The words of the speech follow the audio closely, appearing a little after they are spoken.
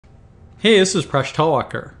Hey, this is Presh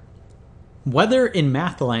Talwalkar. Weather in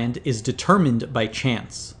Mathland is determined by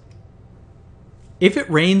chance. If it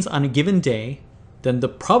rains on a given day, then the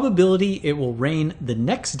probability it will rain the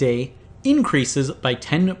next day increases by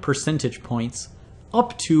 10 percentage points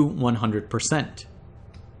up to 100%.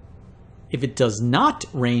 If it does not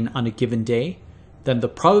rain on a given day, then the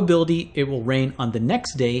probability it will rain on the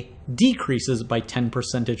next day decreases by 10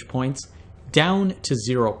 percentage points down to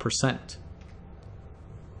 0%.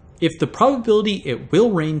 If the probability it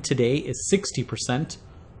will rain today is 60%,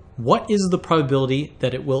 what is the probability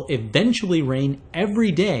that it will eventually rain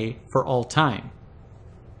every day for all time?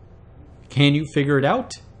 Can you figure it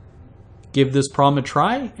out? Give this problem a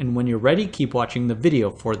try, and when you're ready, keep watching the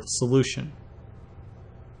video for the solution.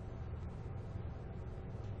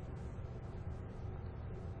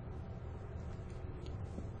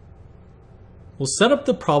 We'll set up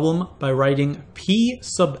the problem by writing P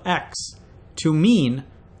sub x to mean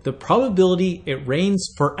the probability it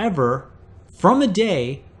rains forever from a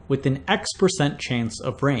day with an X% chance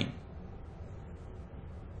of rain.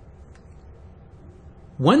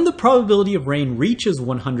 When the probability of rain reaches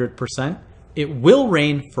 100%, it will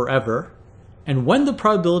rain forever, and when the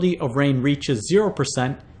probability of rain reaches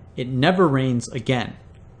 0%, it never rains again.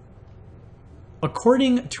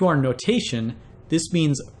 According to our notation, this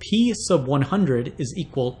means P sub 100 is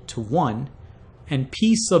equal to 1, and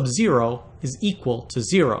P sub 0 is equal to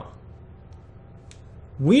 0.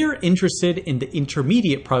 We're interested in the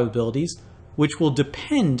intermediate probabilities, which will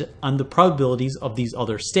depend on the probabilities of these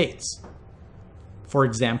other states. For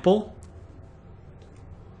example,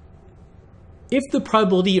 if the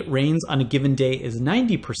probability it rains on a given day is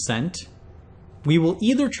 90%, we will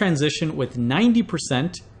either transition with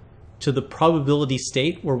 90% to the probability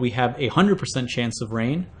state where we have a 100% chance of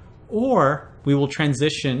rain, or we will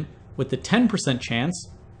transition with the 10% chance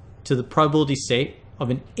to the probability state of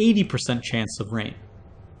an 80% chance of rain.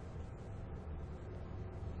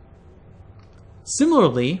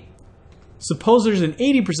 Similarly, suppose there's an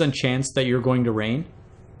 80% chance that you're going to rain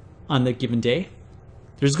on the given day.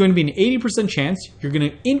 There's going to be an 80% chance you're going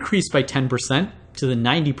to increase by 10% to the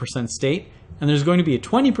 90% state, and there's going to be a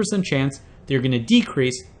 20% chance that you're going to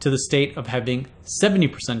decrease to the state of having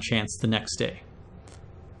 70% chance the next day.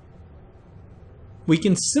 We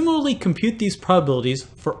can similarly compute these probabilities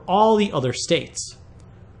for all the other states.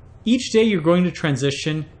 Each day you're going to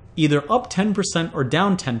transition either up 10% or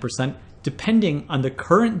down 10% depending on the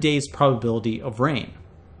current day's probability of rain.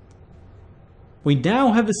 We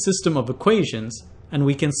now have a system of equations, and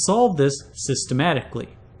we can solve this systematically.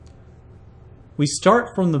 We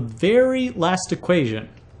start from the very last equation.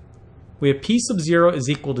 We have P sub 0 is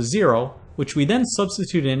equal to 0, which we then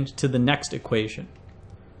substitute into the next equation.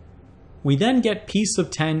 We then get P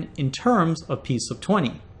sub 10 in terms of P sub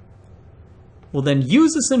 20. We'll then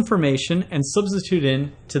use this information and substitute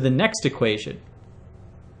in to the next equation.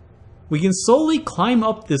 We can slowly climb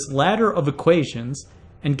up this ladder of equations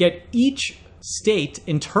and get each state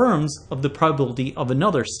in terms of the probability of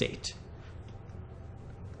another state.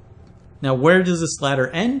 Now, where does this ladder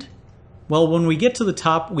end? Well, when we get to the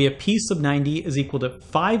top, we have P sub 90 is equal to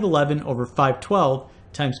 511 over 512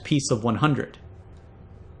 times P sub 100.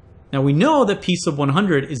 Now we know that P sub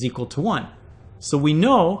 100 is equal to 1. So we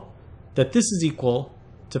know that this is equal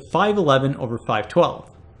to 511 over 512.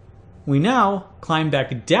 We now climb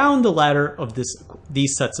back down the ladder of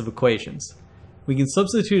these sets of equations. We can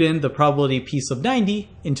substitute in the probability P sub 90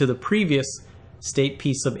 into the previous state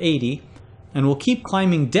P sub 80, and we'll keep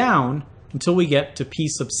climbing down until we get to P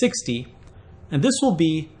sub 60, and this will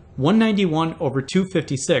be 191 over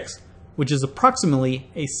 256, which is approximately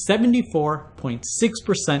a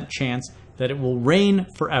 74.6% chance that it will rain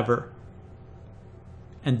forever.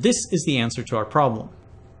 And this is the answer to our problem.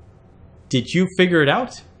 Did you figure it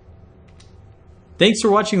out? Thanks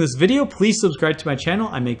for watching this video. Please subscribe to my channel.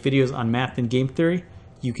 I make videos on math and game theory.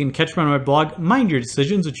 You can catch me on my blog, Mind Your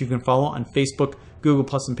Decisions, which you can follow on Facebook, Google+,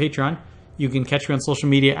 and Patreon. You can catch me on social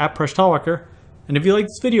media at Presh Talwalkar. And if you like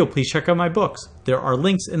this video, please check out my books. There are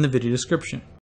links in the video description.